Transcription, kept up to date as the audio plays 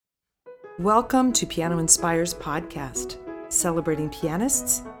Welcome to Piano Inspires podcast, celebrating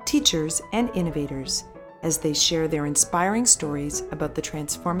pianists, teachers, and innovators as they share their inspiring stories about the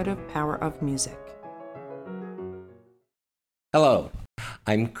transformative power of music. Hello,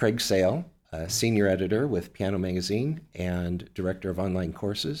 I'm Craig Sale, Senior Editor with Piano Magazine and Director of Online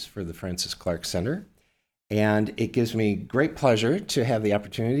Courses for the Francis Clark Center. And it gives me great pleasure to have the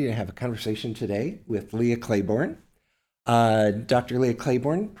opportunity to have a conversation today with Leah Claiborne. Dr. Leah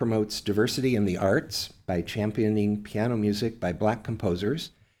Claiborne promotes diversity in the arts by championing piano music by Black composers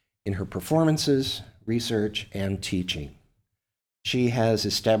in her performances, research, and teaching. She has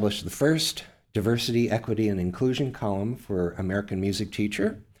established the first Diversity, Equity, and Inclusion column for American Music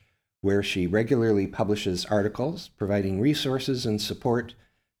Teacher, where she regularly publishes articles providing resources and support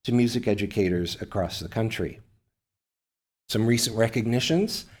to music educators across the country. Some recent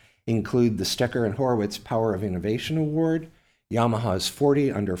recognitions include the Stecker and Horowitz Power of Innovation Award, Yamaha's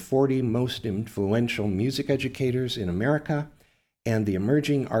 40 Under 40 Most Influential Music Educators in America, and the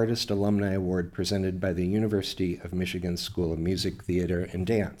Emerging Artist Alumni Award presented by the University of Michigan School of Music, Theater, and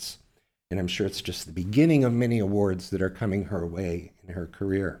Dance. And I'm sure it's just the beginning of many awards that are coming her way in her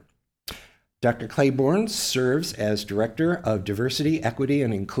career. Dr. Claiborne serves as Director of Diversity, Equity,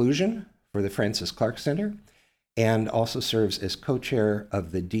 and Inclusion for the Francis Clark Center, and also serves as co-chair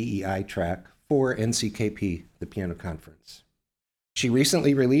of the DEI track for NCKP, the Piano Conference. She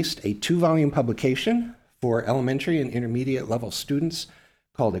recently released a 2-volume publication for elementary and intermediate level students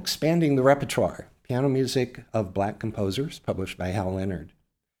called Expanding the Repertoire, Piano Music of Black Composers, published by Hal Leonard.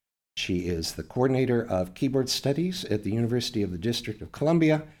 She is the coordinator of keyboard studies at the University of the District of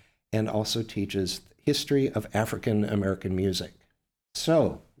Columbia and also teaches history of African American music.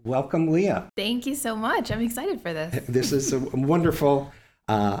 So, welcome, Leah. Thank you so much. I'm excited for this. This is a wonderful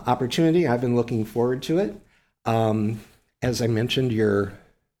opportunity. I've been looking forward to it. As I mentioned, your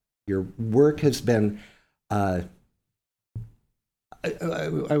work has been, I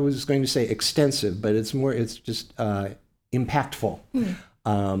was going to say extensive, but it's just impactful.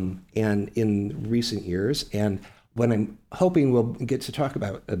 And in recent years. And what I'm hoping we'll get to talk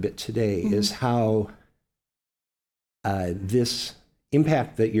about a bit today is how this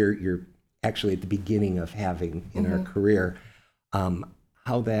impact that you're actually at the beginning of having in our career,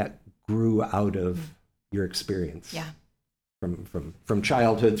 how that grew out of your experience from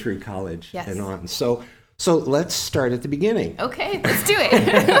childhood through college and on. So let's start at the beginning. Okay, let's do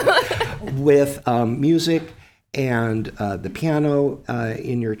it. With music and the piano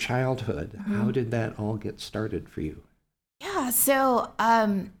in your childhood. How did that all get started for you? Yeah, so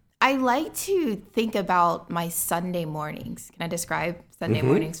I like to think about my Sunday mornings. Can I describe Sunday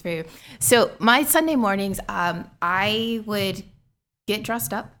mornings for you? So my Sunday mornings, I would get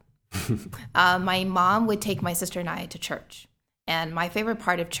dressed up. My mom would take my sister and I to church. And my favorite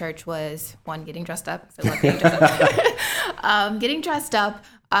part of church was, one, getting dressed up. So I love getting dressed up. Getting dressed up,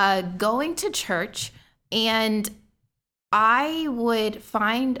 going to church, and I would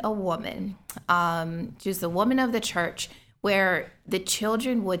find a woman, she was the woman of the church, where the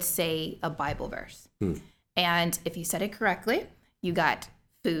children would say a Bible verse. And if you said it correctly, you got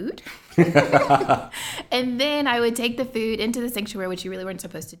food. And then I would take the food into the sanctuary, which you really weren't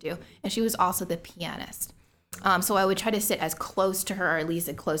supposed to do. And she was also the pianist. So I would try to sit as close to her, or at least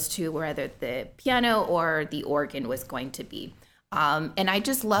as close to wherever the piano or the organ was going to be. And I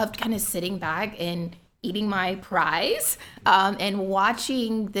just loved kind of sitting back and eating my prize and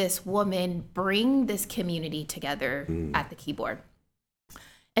watching this woman bring this community together at the keyboard.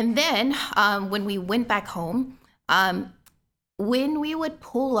 And then when we went back home, when we would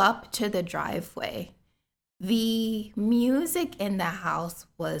pull up to the driveway, the music in the house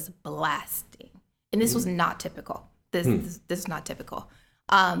was blasting. And this was not typical. This is not typical.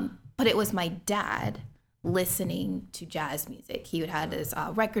 But it was my dad listening to jazz music. He would have his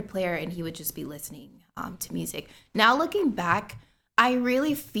record player and he would just be listening to music. Now looking back, I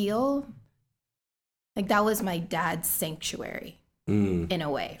really feel like that was my dad's sanctuary in a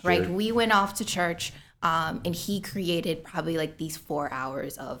way, right? Sure. We went off to church and he created probably like these 4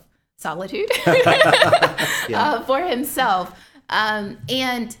 hours of solitude for himself.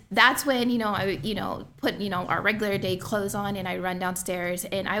 And that's when, I would, put, our regular day clothes on and I run downstairs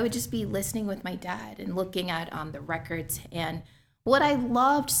and I would just be listening with my dad and looking at the records. And what I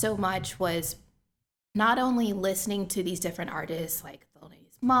loved so much was not only listening to these different artists like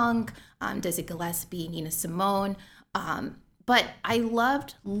Thelonious Monk, Dizzy Gillespie, Nina Simone, but I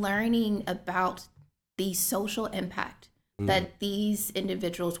loved learning about the social impact that these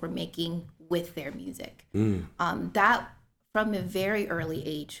individuals were making with their music. That from a very early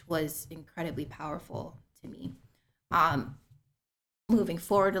age was incredibly powerful to me. moving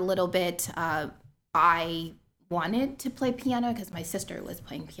forward a little bit, I wanted to play piano because my sister was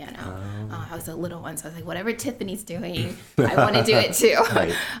playing piano. I was a little one, so I was like, whatever Tiffany's doing, I want to do it too.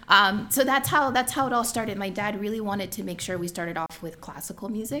 Right. So that's how it all started. My dad really wanted to make sure we started off with classical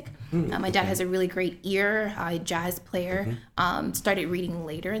music. My dad has a really great ear, a jazz player, started reading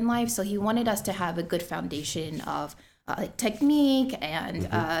later in life. So he wanted us to have a good foundation of like technique and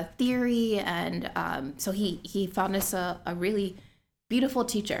theory. And so he found us a really beautiful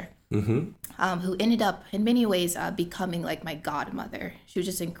teacher. Who ended up in many ways becoming like my godmother. She was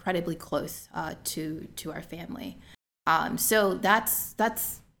just incredibly close to our family. So that's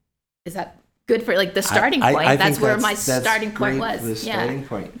is that good for like the starting point? I that's think where my starting point great, was. The starting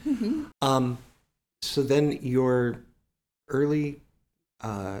point. So then your early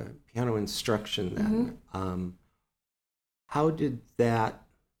piano instruction then, how did that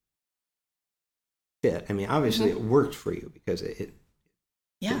fit? I mean, obviously it worked for you because it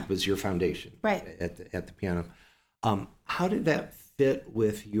was your foundation, right, at the piano. How did that fit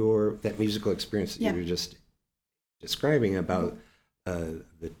with that musical experience that you were just describing about the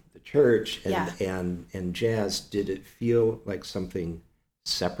church and jazz? Did it feel like something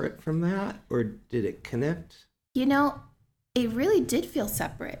separate from that, or did it connect? You know, it really did feel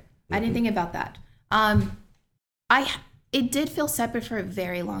separate. I didn't think about that. It did feel separate for a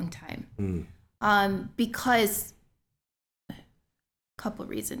very long time, because. Couple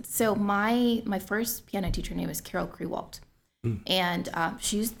reasons. So my first piano teacher name was Carol Krewalt, and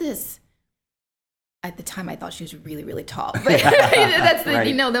she used this. At the time, I thought she was really, really tall, but that's the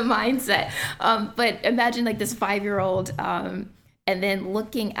the mindset. But imagine like this 5-year-old, and then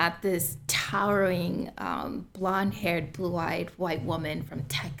looking at this towering, blonde-haired, blue-eyed white woman from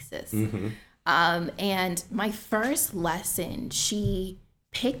Texas. And my first lesson, she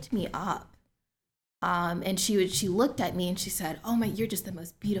picked me up. And she looked at me and she said, "Oh my, you're just the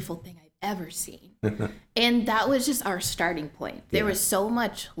most beautiful thing I've ever seen." And that was just our starting point. There was so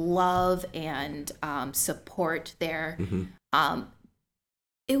much love and support there.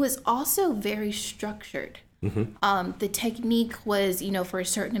 It was also very structured. The technique was, for a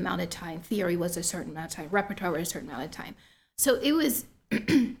certain amount of time. Theory was a certain amount of time. Repertoire was a certain amount of time. So it was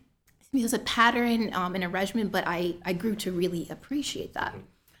it was a pattern and a regimen, but I grew to really appreciate that.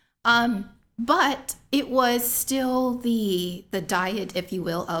 But it was still the diet, if you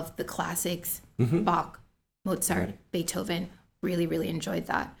will, of the classics, Bach, Mozart, Beethoven. Really, really enjoyed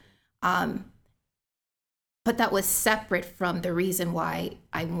that. But that was separate from the reason why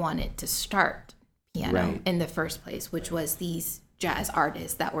I wanted to start piano in the first place, which was these jazz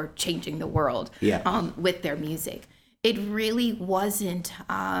artists that were changing the world with their music. It really wasn't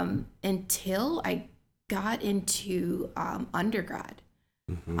until I got into undergrad.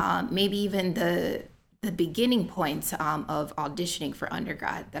 Maybe even the beginning points of auditioning for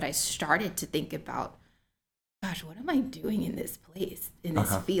undergrad that I started to think about, gosh, what am I doing in this place, in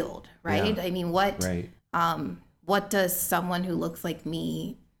this field, right? I mean, what does someone who looks like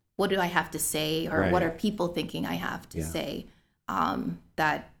me, what do I have to say, or what are people thinking I have to say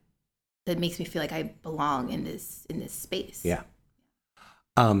that makes me feel like I belong in this space? Yeah.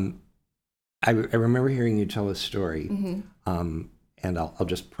 I remember hearing you tell a story. And I'll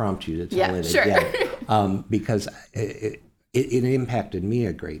just prompt you to tell it again, because it impacted me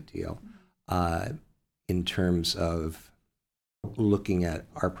a great deal in terms of looking at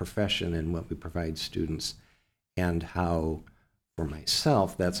our profession and what we provide students, and how, for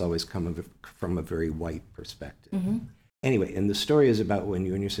myself, that's always come from a very white perspective. Anyway, and the story is about when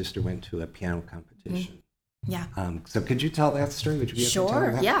you and your sister went to a piano competition. So could you tell that story? Would you be able to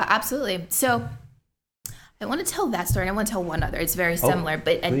tell that? Yeah, absolutely. So I want to tell that story, and I want to tell one other. It's very similar,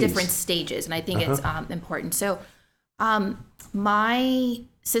 but at different stages, and I think it's important. So my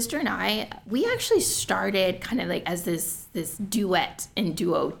sister and I, we actually started kind of like as this duet and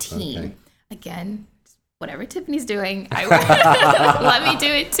duo team. Again, whatever Tiffany's doing, let me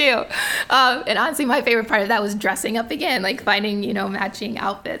do it too. And honestly, my favorite part of that was dressing up again, like finding, matching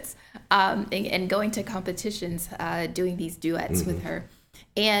outfits, and going to competitions, doing these duets with her.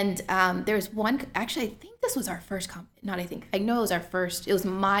 And there's one, actually, I think this was our first, I know it was it was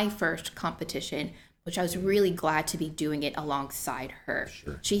my first competition, which I was really glad to be doing it alongside her.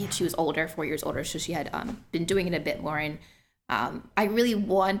 She was older, 4 years older, so she had been doing it a bit more. And I really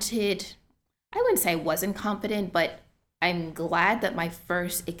wanted, I wouldn't say I wasn't confident, but I'm glad that my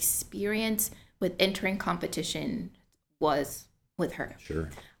first experience with entering competition was with her.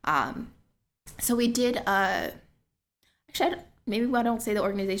 So we did, maybe I don't say the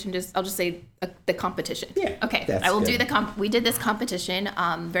organization, I'll just say the competition. Okay, I will do we did this competition,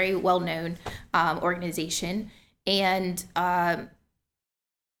 very well-known organization. And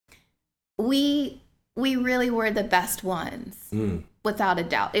we really were the best ones, without a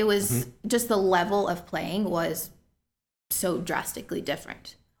doubt. It was just the level of playing was so drastically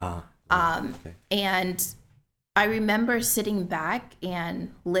different. Okay. And I remember sitting back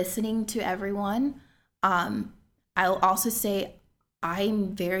and listening to everyone. I'll also say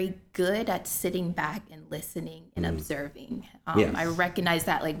I'm very good at sitting back and listening and observing. Yes. I recognize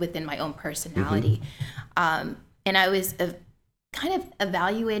that like within my own personality. And I was kind of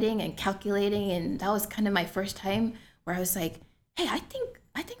evaluating and calculating, and that was kind of my first time where I was like, hey, I think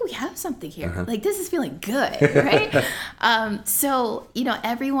we have something here. Like, this is feeling good, right? So,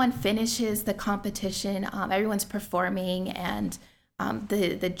 everyone finishes the competition, everyone's performing, and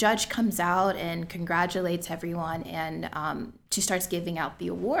the judge comes out and congratulates everyone, and she starts giving out the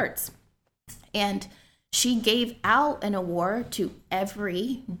awards. And she gave out an award to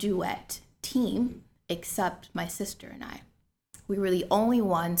every duet team except my sister and I. We were the only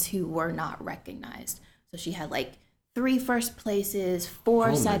ones who were not recognized. So she had like 3 first places,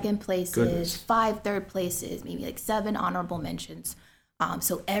 4 second places, 5 third places, maybe like 7 honorable mentions.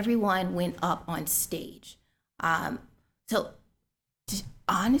 So everyone went up on stage. So just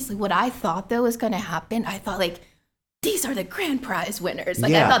honestly, what I thought though was going to happen, I thought like, these are the grand prize winners.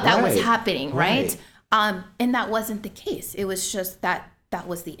 Like I thought that was happening, right? And that wasn't the case. It was just that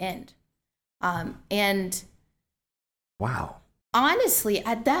was the end. And wow. Honestly,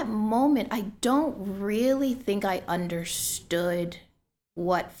 at that moment, I don't really think I understood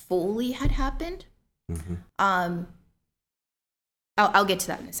what fully had happened. I'll get to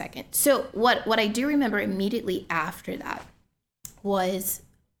that in a second. So what I do remember immediately after that was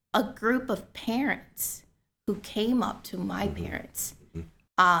a group of parents who came up to my parents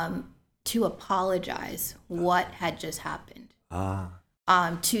to apologize what had just happened.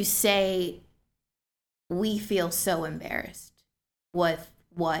 To say, we feel so embarrassed with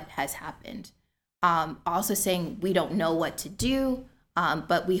what has happened. Also saying we don't know what to do,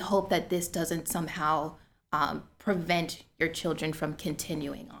 but we hope that this doesn't somehow prevent your children from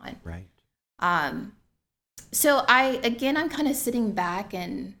continuing on. Right. So I'm kind of sitting back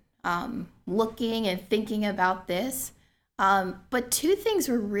and looking and thinking about this. But 2 things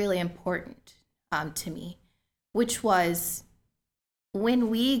were really important to me, which was when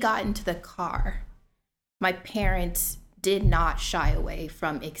we got into the car, my parents did not shy away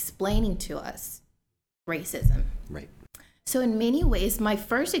from explaining to us racism. Right. So in many ways, my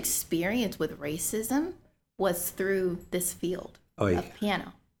first experience with racism was through this field of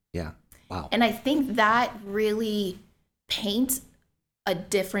piano. Yeah. Wow. And I think that really paints a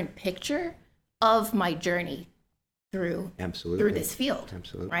different picture of my journey through this field.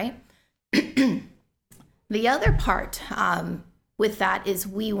 Absolutely. Right? The other part with that is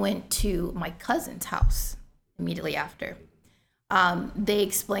we went to my cousin's house immediately after. They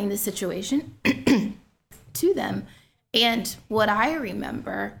explained the situation to them. And what I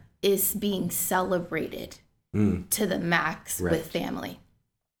remember is being celebrated to the max with family.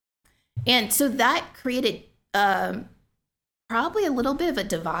 And so that created probably a little bit of a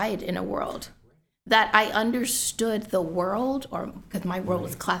divide in a world that I understood the world, or because my world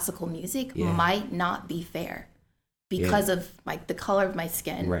was classical music, might not be fair because of like the color of my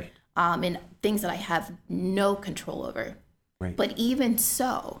skin. And things that I have no control over. Right. But even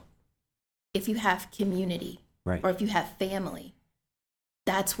so, if you have community or if you have family,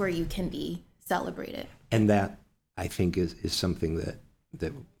 that's where you can be celebrated. And that, I think, is something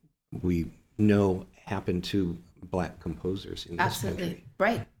that we know happened to Black composers in this country.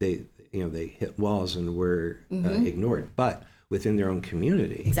 Right. They hit walls and were ignored, but within their own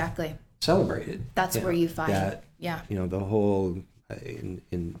community, celebrated. That's where you find that. The whole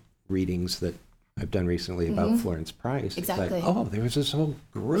in readings that I've done recently about Florence Price. Exactly. It's like, there was this whole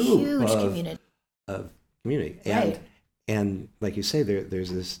group of community. And like you say,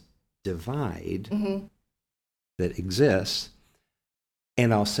 there's this divide that exists.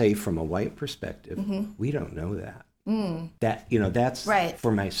 And I'll say from a white perspective, we don't know that. That's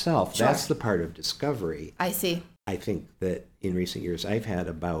for myself. Sure. That's the part of discovery. I see. I think that in recent years I've had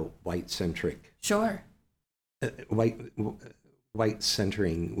about white-centric. Sure. White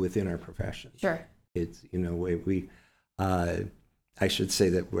centering within our profession. Sure. It's, we I should say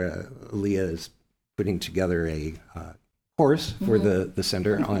that Leah is putting together a course for the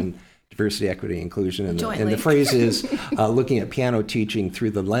center on diversity, equity, inclusion, and the phrase is looking at piano teaching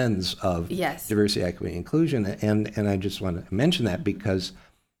through the lens of diversity, equity, inclusion. And I just want to mention that because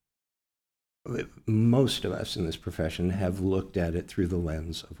most of us in this profession have looked at it through the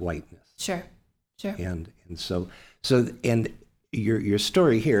lens of whiteness. Sure. And so your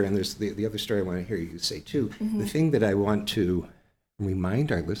story here, and there's the other story I want to hear you say too. The thing that I want to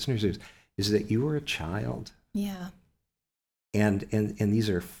remind our listeners is that you were a child. Yeah. And these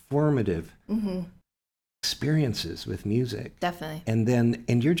are formative Mm-hmm. experiences with music. Definitely.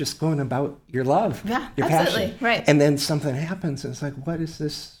 And you're just going about your love, Yeah, your absolutely. passion. Right. And then something happens and it's like, what is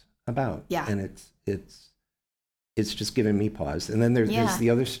this about? Yeah. And it's just giving me pause. And then there's the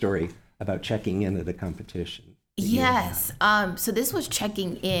other story about checking in at a competition. Yes. So this was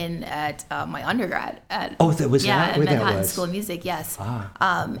checking in at my undergrad at That was at where Manhattan that was. School of Music. Yes.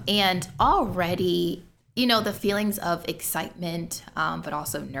 And already, the feelings of excitement, but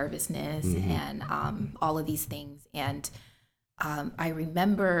also nervousness and all of these things. And I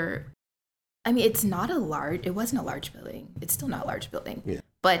remember, it wasn't a large building. It's still not a large building. Yeah.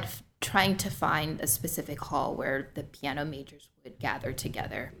 But trying to find a specific hall where the piano majors would gather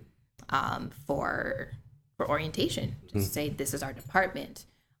together for orientation, to say, this is our department.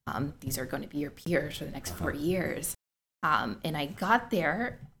 These are going to be your peers for the next 4 years. And I got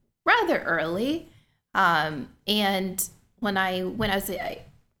there rather early. And when I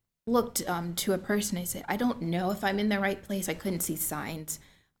looked to a person, I said, I don't know if I'm in the right place. I couldn't see signs.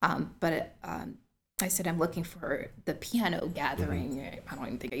 But I said, I'm looking for the piano gathering. I don't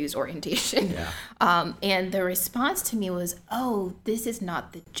even think I used orientation. Yeah. And the response to me was, oh, this is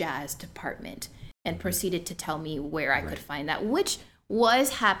not the jazz department, and proceeded to tell me where I could find that, which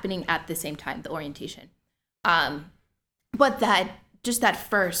was happening at the same time, the orientation. But that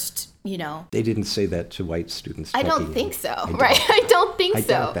first, They didn't say that to white students. I don't think so, right? I I don't think so.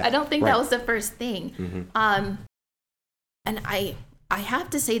 doubt that. I don't think Right. that was the first thing. And I have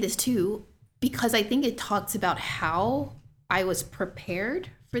to say this too, because I think it talks about how I was prepared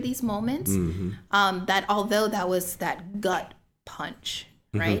for these moments. That although that was that gut punch,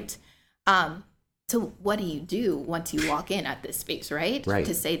 right? So what do you do once you walk in at this space, right? Right.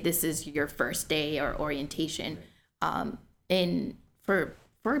 To say this is your first day or orientation for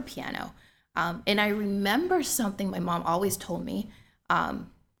piano. And I remember something my mom always told me,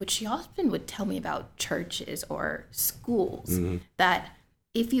 which she often would tell me about churches or schools, that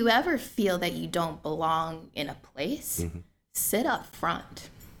if you ever feel that you don't belong in a place, sit up front.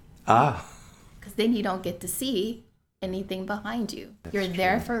 Because then you don't get to see anything behind you. You're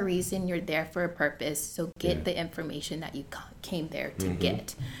there for a reason. You're there for a purpose. So get the information that you came there to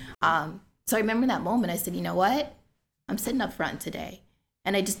get. So I remember that moment. I said, you know what? I'm sitting up front today.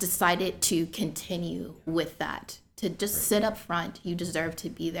 And I just decided to continue with that, to just sit up front. You deserve to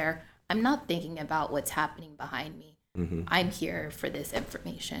be there. I'm not thinking about what's happening behind me. I'm here for this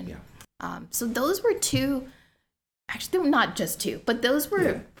information. So those were two, actually not just two, but those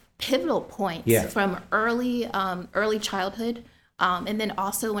were pivotal points from early childhood. And then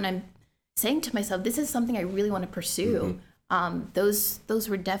also when I'm saying to myself, this is something I really want to pursue. Those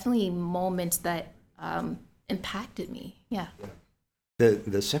were definitely moments that impacted me. Yeah.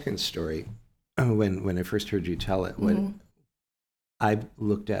 The second story, when I first heard you tell it, when I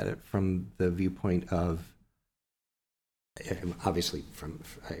looked at it from the viewpoint of, obviously from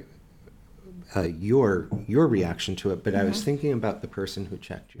your reaction to it, but I was thinking about the person who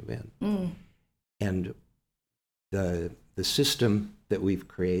checked you in, and the system that we've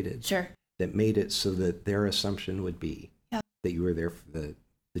created that made it so that their assumption would be that you were there for the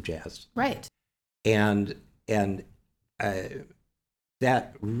jazz, right? And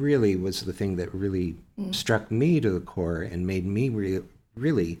that really was the thing that really struck me to the core and made me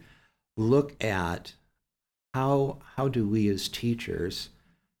really look at how do we as teachers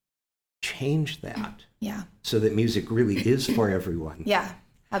change that so that music really is for everyone. Yeah,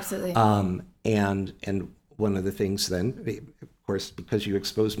 absolutely. And one of the things then, of course, because you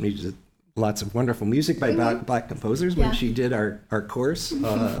exposed me to lots of wonderful music by Black composers when she did our course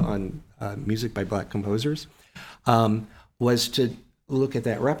on music by Black composers, was to look at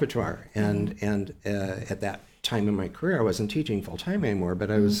that repertoire. And at that time in my career, I wasn't teaching full time anymore, but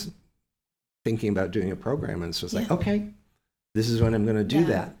I was thinking about doing a program, and so it's like, okay, this is when I'm going to do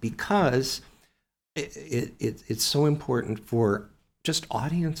that, because it's so important for just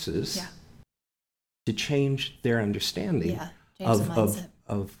audiences to change their understanding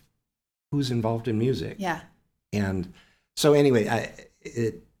of who's involved in music. Yeah. And so anyway,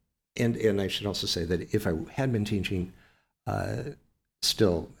 and I should also say that if I had been teaching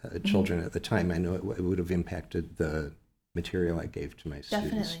children at the time, I know it would have impacted the material I gave to my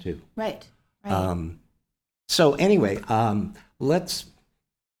students too. Right. So anyway, let's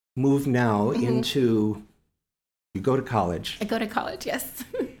move now into, you go to college. I go to college, yes.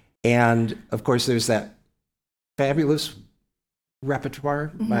 And of course, there's that fabulous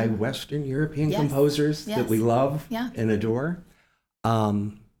repertoire by Western European composers that we love and adore.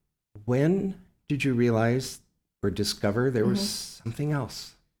 When did you realize or discover there was something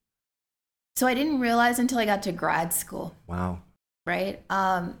else So I didn't realize until I got to grad school. Wow. Right.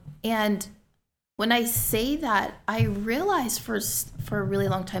 And when I say that, I realized for a really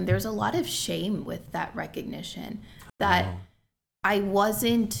long time, there's a lot of shame with that recognition that I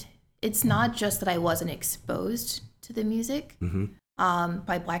wasn't, it's not just that I wasn't exposed to the music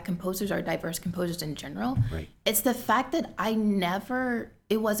by Black composers or diverse composers in general. Right. It's the fact that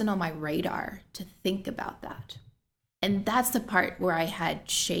it wasn't on my radar to think about that. And that's the part where I had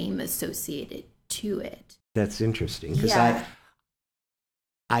shame associated to it. That's interesting, because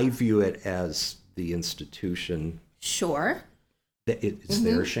I view it as the institution. Sure. That it's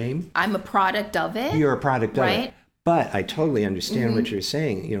their shame. I'm a product of it. You're a product of right? it. But I totally understand what you're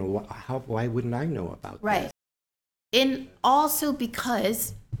saying. You know, why wouldn't I know about right. that? And also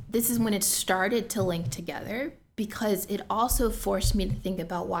because this is when it started to link together, because it also forced me to think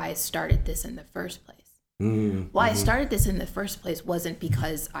about why I started this in the first place. Why I started this in the first place wasn't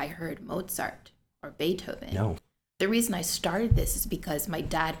because I heard Mozart or Beethoven. No. The reason I started this is because my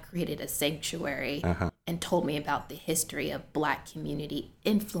dad created a sanctuary and told me about the history of Black community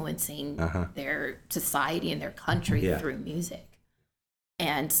influencing their society and their country through music.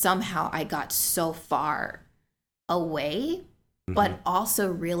 And somehow I got so far away, but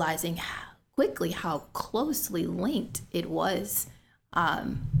also realizing quickly how closely linked it was.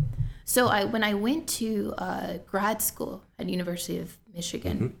 So when I went to grad school at University of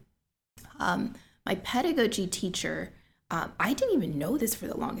Michigan, my pedagogy teacher, I didn't even know this for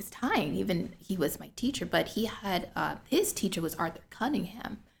the longest time. Even he was my teacher, but he had his teacher was Arthur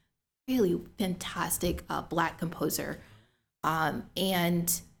Cunningham, really fantastic Black composer,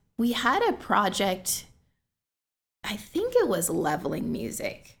 and we had a project. I think it was leveling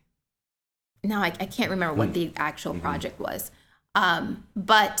music. Now I can't remember what the actual project was.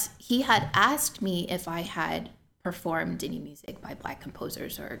 But he had asked me if I had performed any music by Black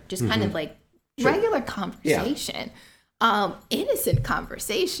composers or just kind of like regular conversation, innocent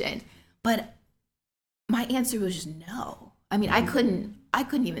conversation. But my answer was just no. I mean, I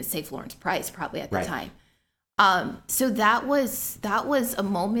couldn't even say Florence Price probably at the time. So that was a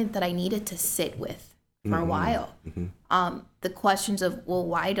moment that I needed to sit with for a while. The questions of, well,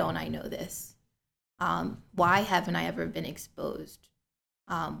 why don't I know this? Why haven't I ever been exposed?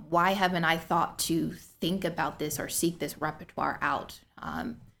 Why haven't I thought to think about this or seek this repertoire out?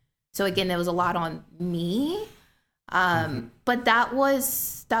 So again, there was a lot on me, but that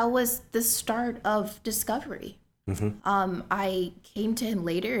was the start of discovery. I came to him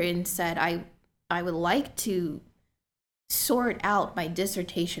later and said, I would like to sort out my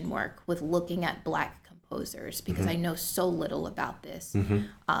dissertation work with looking at Black composers because I know so little about this. And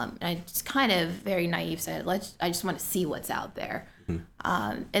I just kind of very naive said, I just want to see what's out there.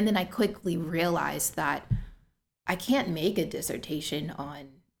 And then I quickly realized that I can't make a dissertation on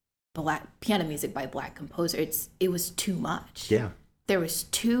Black piano music by Black composers. It was too much. Yeah. There was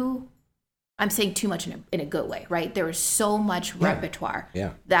I'm saying too much in a good way, right? There was so much repertoire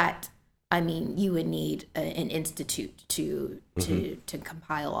that, I mean, you would need an institute to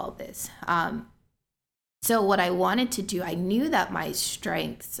compile all this. So what I wanted to do, I knew that my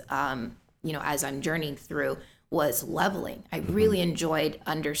strengths, as I'm journeying through, was leveling. I really enjoyed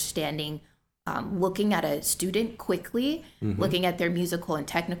understanding, looking at a student quickly, looking at their musical and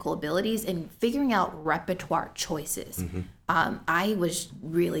technical abilities, and figuring out repertoire choices. I was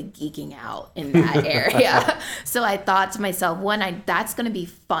really geeking out in that area. So I thought to myself, that's going to be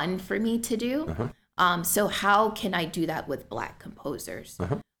fun for me to do. So how can I do that with Black composers?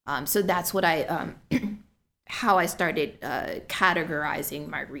 So that's what how I started categorizing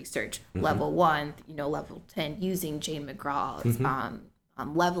my research. Level 1, level 10, using Jane McGraw's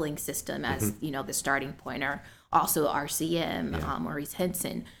leveling system as the starting point, or also RCM, Maurice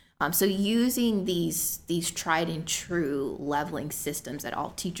Henson. So using these tried and true leveling systems that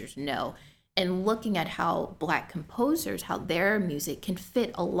all teachers know, and looking at how Black composers, how their music can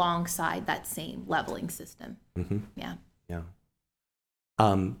fit alongside that same leveling system. Yeah.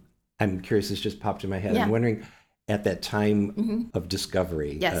 I'm curious, this just popped in my head. I'm wondering, at that time of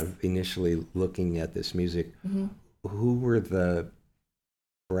discovery, of initially looking at this music, who were the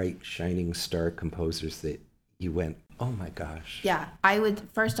bright, shining star composers that you went, oh my gosh? Yeah, I would,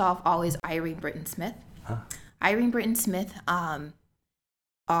 first off, always Irene Britton Smith. Irene Britton Smith,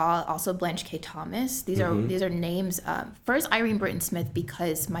 also Blanche K. Thomas. These are names. First, Irene Britton Smith,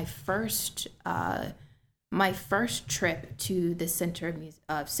 because my first trip to the Center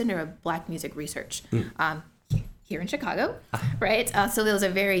of Black Music Research here in Chicago, right? So it was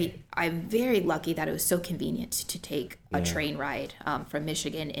I'm very lucky that it was so convenient to take a train ride from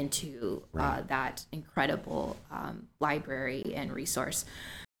Michigan into that incredible library and resource.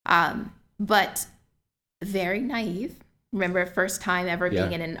 but very naive. Remember, first time ever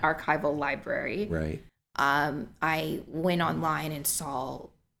being in an archival library. Right. I went online and saw,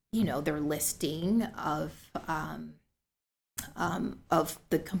 their listing of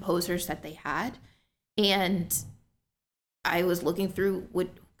the composers that they had, and I was looking through what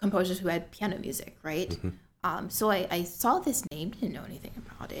composers who had piano music, right? Mm-hmm. So I saw this name, didn't know anything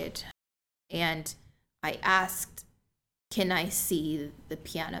about it, and I asked, "Can I see the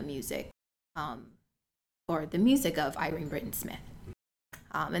piano music, or the music of Irene Britton Smith?"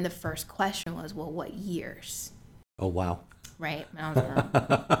 And the first question was, "Well, what years?" Oh, wow. Right? And I was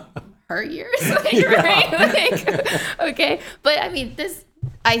like, her years? Right? Okay. But I mean,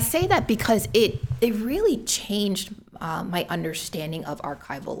 I say that because it really changed my understanding of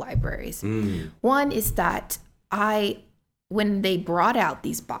archival libraries. One is that when they brought out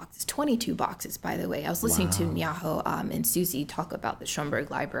these boxes, 22 boxes, by the way, I was listening to Nyaho and Susie talk about the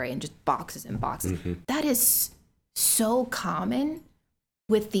Schoenberg Library and just boxes and boxes. Mm-hmm. That is so common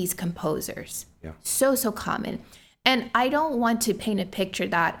with these composers. Yeah. So common. And I don't want to paint a picture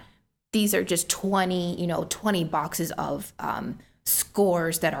that these are just 20 boxes of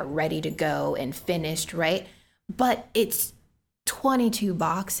scores that are ready to go and finished, right? But it's 22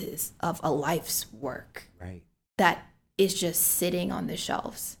 boxes of a life's work. Right. That is just sitting on the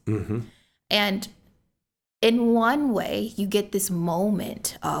shelves. Mm-hmm. And in one way, you get this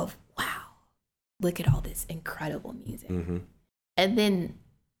moment of, wow, look at all this incredible music. Mm-hmm. And then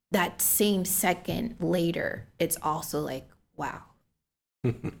that same second later, it's also like, wow,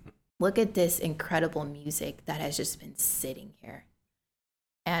 look at this incredible music that has just been sitting here.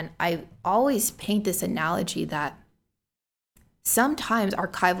 And I always paint this analogy that sometimes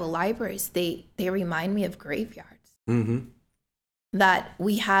archival libraries, they remind me of graveyards. Mm-hmm. That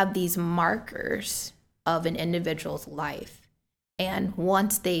we have these markers of an individual's life. And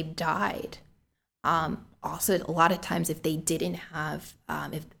once they've died, also a lot of times if they didn't have,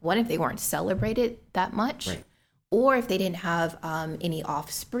 if they weren't celebrated that much, right. or if they didn't have any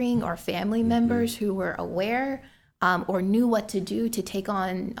offspring or family members who were aware or knew what to do to take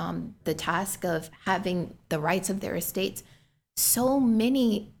on the task of having the rights of their estates, so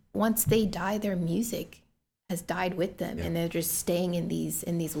many, once they die, their music has died with them, and they're just staying in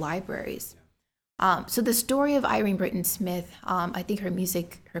these libraries. So the story of Irene Britton Smith, I think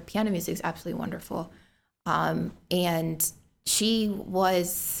her piano music is absolutely wonderful. And she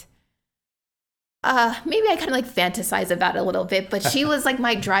was, maybe I kind of like fantasize about it a little bit, but she was like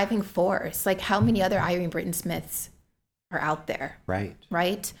my driving force. Like, how many other Irene Britton Smiths are out there? Right.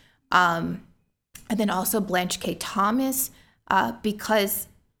 Right. And then also Blanche K. Thomas, because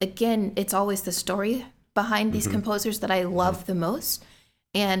again, it's always the story behind these composers that I love the most.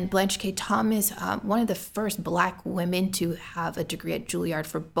 And Blanche K. Thomas, one of the first Black women to have a degree at Juilliard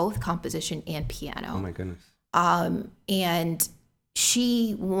for both composition and piano. Oh my goodness. And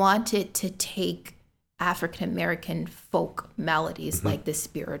she wanted to take African-American folk melodies like the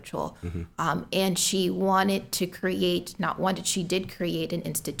spiritual. And she wanted to she did create an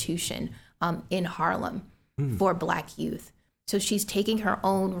institution in Harlem for Black youth. So she's taking her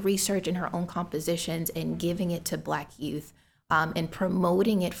own research and her own compositions and giving it to Black youth and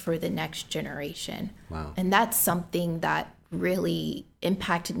promoting it for the next generation. Wow. And that's something that really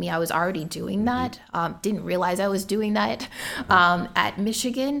impacted me. I was already doing that, didn't realize I was doing that at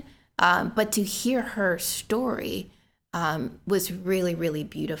Michigan. But to hear her story was really, really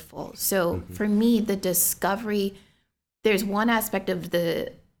beautiful. So for me, the discovery, there's one aspect of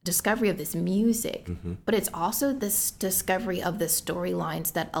the discovery of this music, but it's also this discovery of the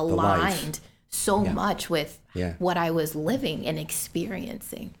storylines that aligned so much with what I was living and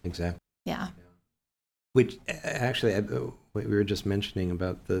experiencing. Exactly. Yeah. Which actually, what we were just mentioning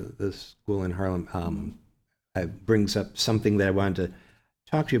about the school in Harlem brings up something that I wanted to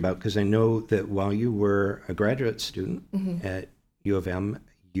talk to you about, because I know that while you were a graduate student at U of M,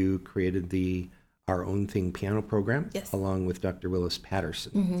 you created the Our Own Thing piano program along with Dr. Willis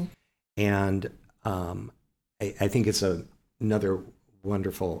Patterson. And I think it's another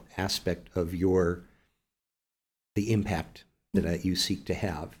wonderful aspect of the impact that you seek to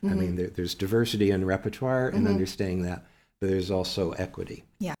have. I mean, there's diversity in repertoire and understanding that, but there's also equity.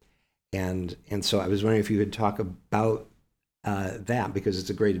 Yeah. And so I was wondering if you could talk about that, because it's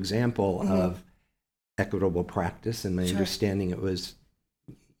a great example of equitable practice. And my understanding, it was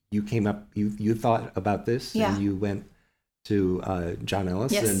you came up, you thought about this, and you went to John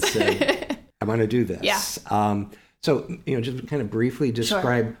Ellis and said, I want to do this. Yeah. So, just kind of briefly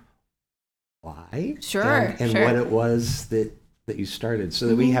describe why and what it was that you started, so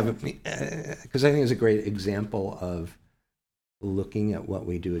that we have, because I think it's a great example of looking at what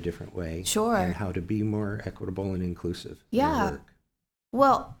we do a different way. Sure. And how to be more equitable and inclusive in Yeah. our work.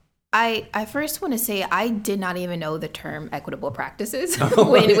 Well, I first want to say I did not even know the term equitable practices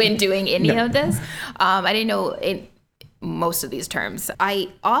when doing any of this. I didn't know most of these terms.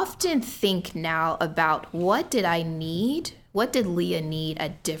 I often think now about what did Leah need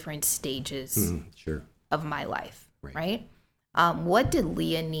at different stages Sure. of my life, right? What did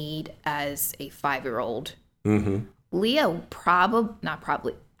Leah need as a 5-year-old? Leah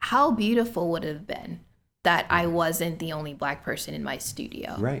how beautiful would it have been that I wasn't the only Black person in my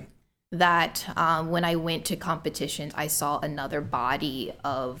studio. Right. That when I went to competitions, I saw another body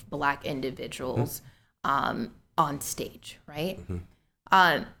of Black individuals on stage, right?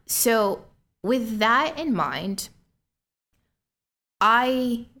 So with that in mind,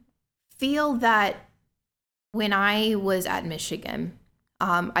 I feel that when I was at Michigan,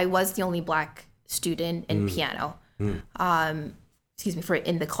 I was the only Black student in piano, in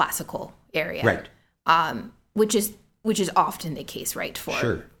the classical area, Right. Which is often the case, right? For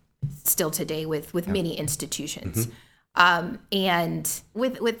Sure. still today with many institutions. And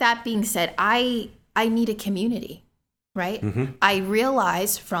with that being said, I need a community, right? I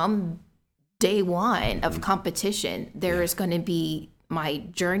realized from day one of competition, there is going to be my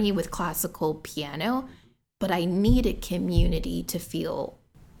journey with classical piano, but I need a community to feel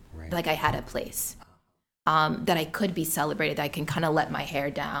like I had a place, that I could be celebrated, that I can kind of let my hair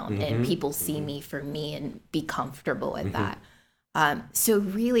down and people see me for me and be comfortable with that. So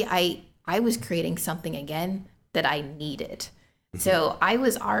really, I was creating something again that I needed. So I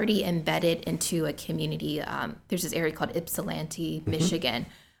was already embedded into a community. There's this area called Ypsilanti, Michigan,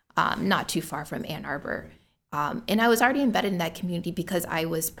 not too far from Ann Arbor. And I was already embedded in that community because I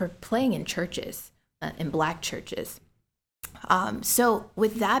was playing in churches, in Black churches. So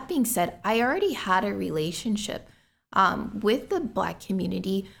with that being said, I already had a relationship with the Black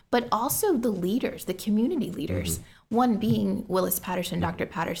community, but also the leaders, the community leaders, one being Willis Patterson, Dr.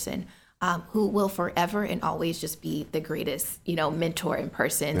 Patterson, who will forever and always just be the greatest, mentor in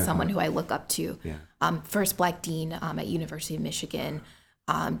person, someone who I look up to. First Black dean at University of Michigan,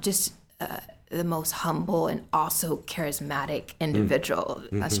 just the most humble and also charismatic individual,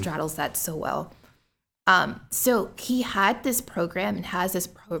 straddles that so well. So he had this program and has this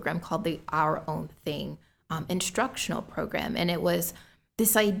program called the Our Own Thing instructional program. And it was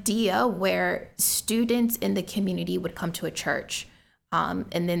this idea where students in the community would come to a church. And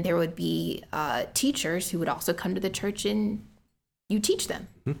then there would be teachers who would also come to the church and you teach them,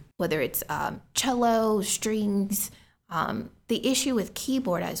 whether it's cello, strings. The issue with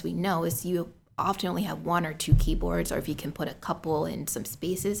keyboard, as we know, is you often only have 1 or 2 keyboards, or if you can put a couple in some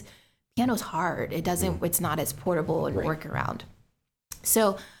spaces. Piano's hard. It's not as portable and work around.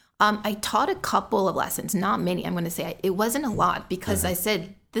 So I taught a couple of lessons, not many. I'm going to say it wasn't a lot because I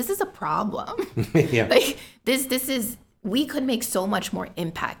said, this is a problem. Like we could make so much more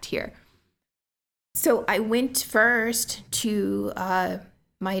impact here. So I went first to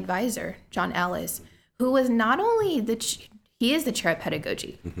my advisor, John Ellis, who was not only he is the chair of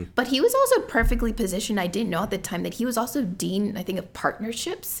pedagogy, but he was also perfectly positioned. I didn't know at the time that he was also dean, I think, of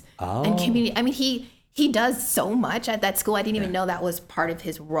partnerships and community. I mean, he does so much at that school. I didn't even know that was part of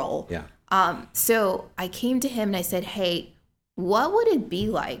his role. So I came to him and I said, hey, what would it be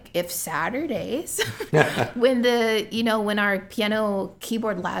like if Saturdays, when our piano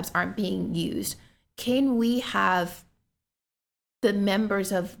keyboard labs aren't being used, can we have the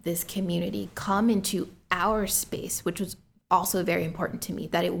members of this community come into our space, which was also very important to me,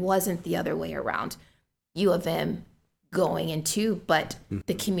 that it wasn't the other way around. U of M going into, but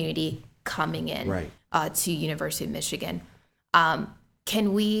the community coming in to University of Michigan.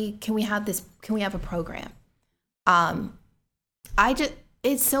 Can we have this? Can we have a program?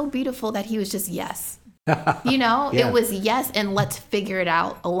 It's so beautiful that he was just yes. It was yes, and let's figure it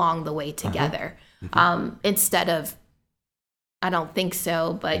out along the way together. Instead of, I don't think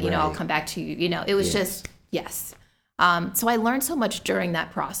so, but I'll come back to you. It was just yes. So I learned so much during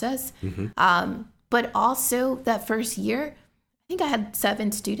that process. But also that first year, I think I had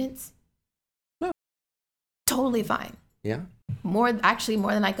 7 students. Oh. Totally fine. Yeah. More than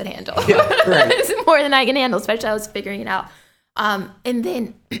I could handle. Right. It's more than I can handle, especially I was figuring it out. And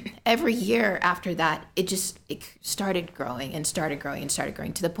then every year after that, it started growing and started growing and started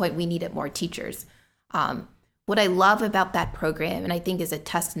growing to the point we needed more teachers. What I love about that program, and I think is a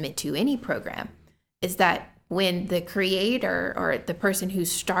testament to any program, is that when the creator or the person who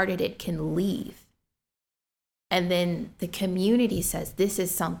started it can leave, and then the community says, this is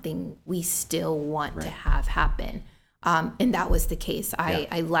something we still want to have happen. And that was the case.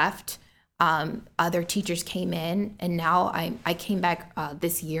 I left. Other teachers came in, and now I came back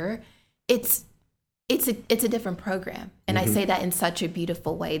this year. It's a different program, and I say that in such a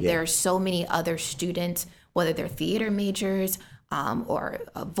beautiful way. Yeah. There are so many other students, whether they're theater majors or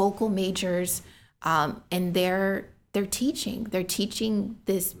vocal majors, and they're teaching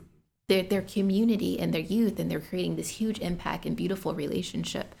this their community and their youth, and they're creating this huge impact and beautiful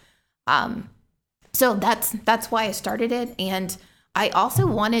relationship. So that's why I started it, and I also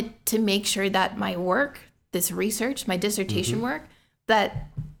wanted to make sure that my work, this research, my dissertation work, that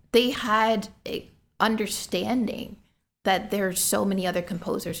they had a understanding that there's so many other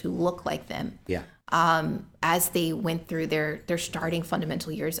composers who look like them. Yeah. As they went through their starting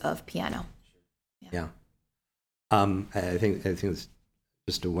fundamental years of piano. Yeah. I think it's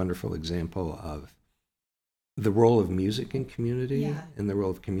just a wonderful example of the role of music in community and the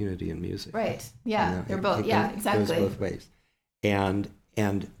role of community in music. Right. Yeah. They're both. Yeah. Exactly. It goes both ways. And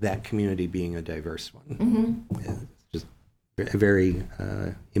that community being a diverse one. It's just a very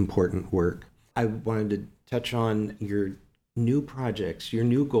important work. I wanted to touch on your new projects, your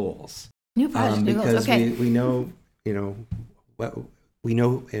new goals. New projects, new goals. Okay. Because we know, what we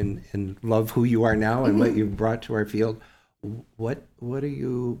know and love who you are now and what you've brought to our field. What are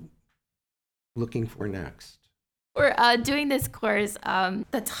you looking for next? We're doing this course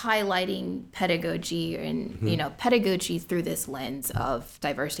that's highlighting pedagogy and pedagogy through this lens of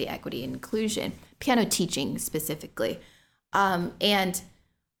diversity, equity, and inclusion, piano teaching specifically. And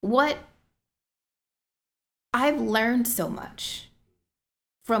what I've learned so much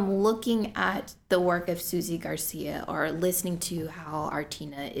from looking at the work of Susie Garcia or listening to how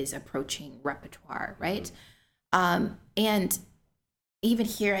Artina is approaching repertoire, right? And even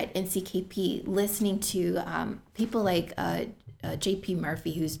here at NCKP, listening to people like J.P.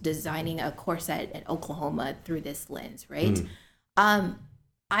 Murphy, who's designing a course at Oklahoma through this lens, right?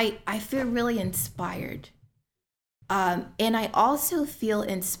 I feel really inspired. And I also feel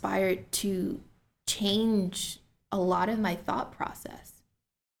inspired to change a lot of my thought process.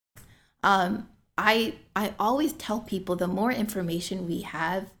 I always tell people the more information we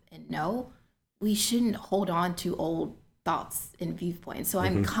have and know, we shouldn't hold on to old thoughts and viewpoints. So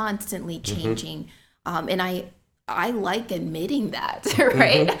I'm constantly changing. And I like admitting that,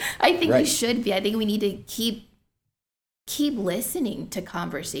 right? I think we should be. I think we need to keep listening to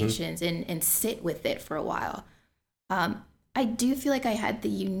conversations and sit with it for a while. I do feel like I had the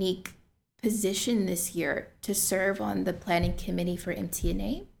unique position this year to serve on the planning committee for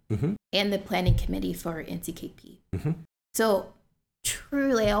MTNA and the planning committee for NCKP. So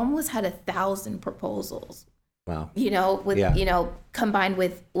truly, I almost had 1,000 proposals. Wow. Combined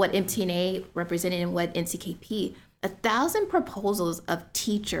with what MTNA represented and what NCKP, 1,000 proposals of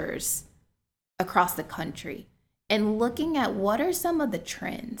teachers across the country, and looking at what are some of the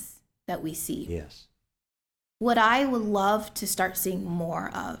trends that we see. Yes. What I would love to start seeing more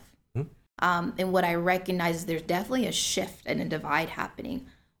of. And what I recognize is there's definitely a shift and a divide happening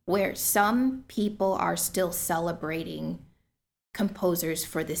where some people are still celebrating composers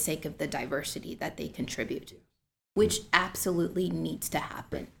for the sake of the diversity that they contribute, which absolutely needs to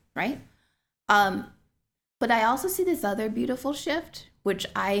happen, right? But I also see this other beautiful shift, which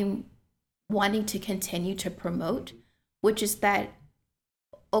I'm wanting to continue to promote, which is that,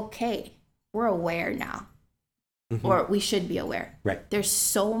 okay, we're aware now, or we should be aware. Right. There's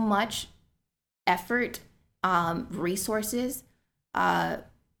so much effort, resources,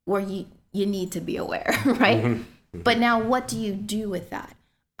 where you need to be aware, right? But now what do you do with that?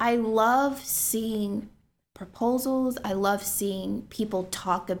 I love seeing proposals. I love seeing people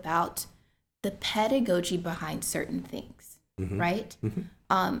talk about the pedagogy behind certain things, right?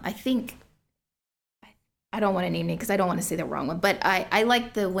 I think, I don't want to name it because I don't want to say the wrong one, but I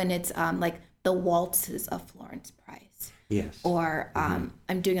like when it's like the waltzes of Florence Price. Yes. Or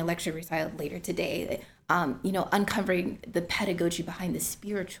I'm doing a lecture recital later today, uncovering the pedagogy behind the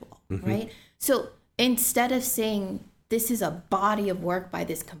spiritual, right? So instead of saying this is a body of work by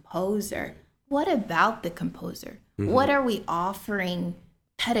this composer, what about the composer? What are we offering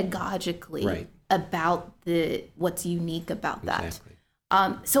pedagogically about what's unique about that? Exactly.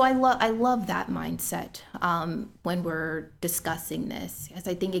 So I love that mindset when we're discussing this, because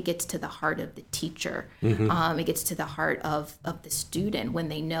I think it gets to the heart of the teacher. It gets to the heart of the student when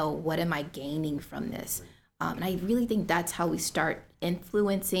they know, what am I gaining from this? And I really think that's how we start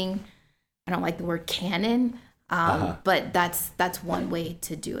influencing. I don't like the word canon, but that's one way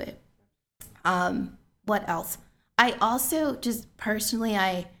to do it. What else? I also just personally,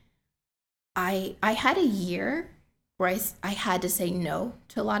 I had a year where I had to say no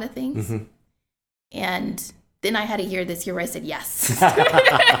to a lot of things. And then I had a year this year where I said yes.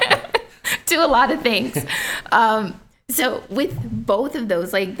 do a lot of things. So with both of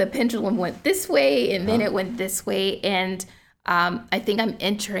those, like the pendulum went this way and then it went this way. And I think I'm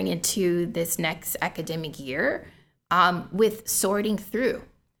entering into this next academic year with sorting through.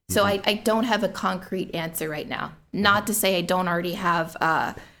 So I don't have a concrete answer right now. Not to say I don't already have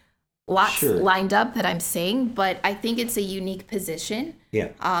lots lined up that I'm saying, but I think it's a unique position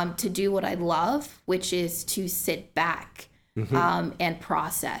to do what I love, which is to sit back and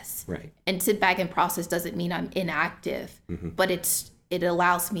process. Right. And sit back and process doesn't mean I'm inactive, but it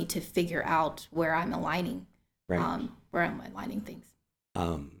allows me to figure out where I'm aligning, where I'm aligning things.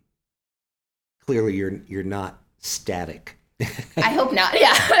 Clearly, you're not static. I hope not.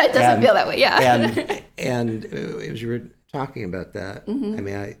 Yeah, it doesn't feel that way. Yeah. and as you were talking about that, I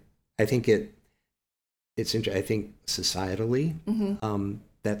mean, I think it's interesting. I think societally,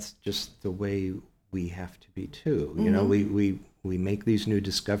 that's just the way we have to be too. You know, we make these new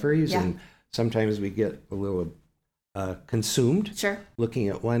discoveries, and sometimes we get a little consumed looking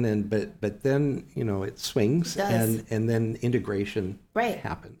at one end, but then it swings, and then integration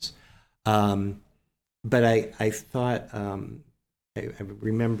happens. But I thought I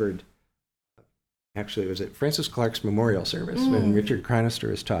remembered. Actually, it was at Francis Clark's memorial service when Richard Chronister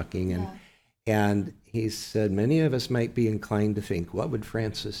was talking, and he said many of us might be inclined to think, what would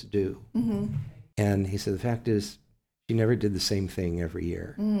Francis do? And he said the fact is, she never did the same thing every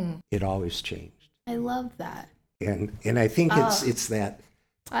year. It always changed. I love that. And I think it's that.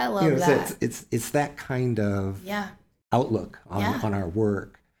 I love that. It's that kind of outlook on our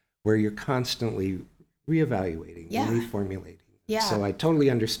work, where you're constantly reevaluating, and reformulating. Yeah. So I totally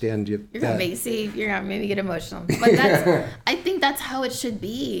understand you. You're gonna make me get emotional, but I think that's how it should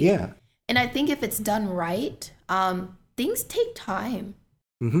be. Yeah. And I think if it's done right, things take time.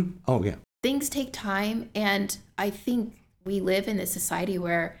 Oh yeah. Things take time, and I think we live in a society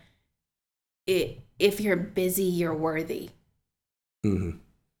where if you're busy, you're worthy. And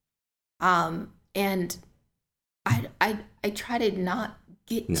I try to not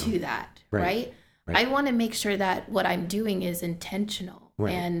get to that, right? I want to make sure that what I'm doing is intentional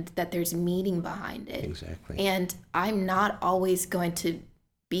and that there's meaning behind it. Exactly. And I'm not always going to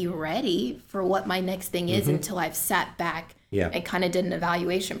be ready for what my next thing is until I've sat back and kind of did an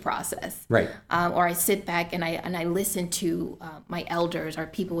evaluation process. Right. Or I sit back and I listen to my elders or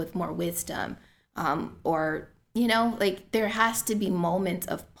people with more wisdom. Or, like there has to be moments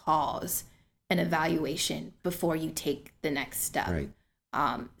of pause and evaluation before you take the next step. Right.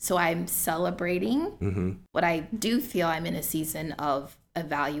 So I'm celebrating, but I do feel I'm in a season of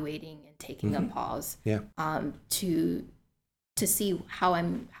evaluating and taking a pause to see how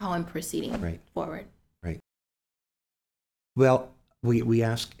I'm proceeding forward. Right. Well, we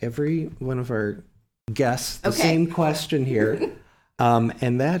ask every one of our guests the same question here,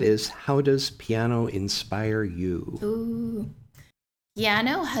 and that is, how does piano inspire you? Ooh.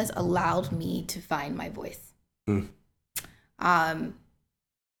 Piano has allowed me to find my voice.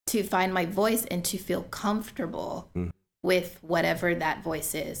 To find my voice and to feel comfortable with whatever that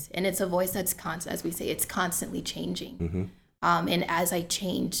voice is. And it's a voice that's constant, as we say, it's constantly changing. And as I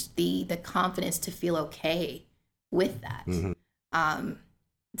change, the confidence to feel okay with that.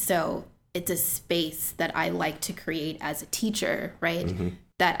 So it's a space that I like to create as a teacher, right?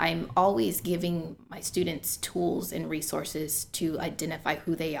 That I'm always giving my students tools and resources to identify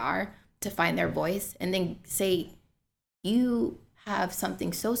who they are, to find their voice, and then say, you have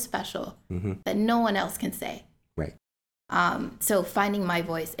something so special that no one else can say. Right. So finding my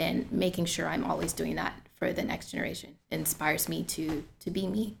voice and making sure I'm always doing that for the next generation inspires me to be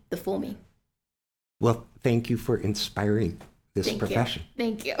me, the full me. Well, thank you for inspiring this profession.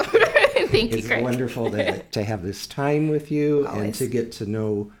 Thank you. Thank you, Craig. It's wonderful to have this time with you and to get to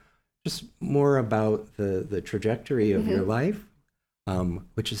know just more about the trajectory of your life,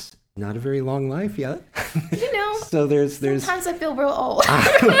 which is not a very long life yet. So there's sometimes I feel real old.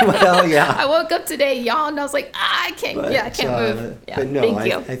 Well, yeah. I woke up today, yawned. I was like, I can't move. Yeah, but no,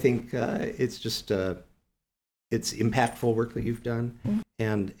 thank you. I think it's just it's impactful work that you've done,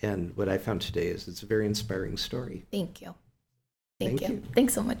 and what I found today is it's a very inspiring story. Thank you. Thank you.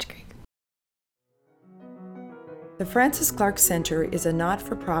 Thanks so much, Craig. The Francis Clark Center is a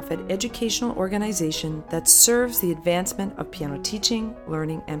not-for-profit educational organization that serves the advancement of piano teaching,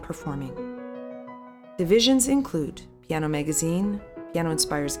 learning, and performing. Divisions include Piano Magazine, Piano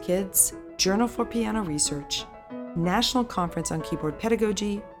Inspires Kids, Journal for Piano Research, National Conference on Keyboard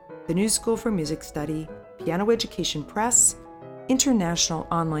Pedagogy, the New School for Music Study, Piano Education Press, International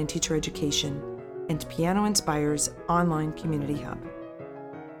Online Teacher Education, and Piano Inspires Online Community Hub.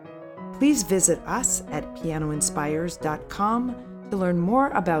 Please visit us at pianoinspires.com to learn more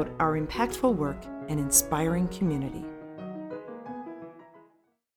about our impactful work and inspiring community.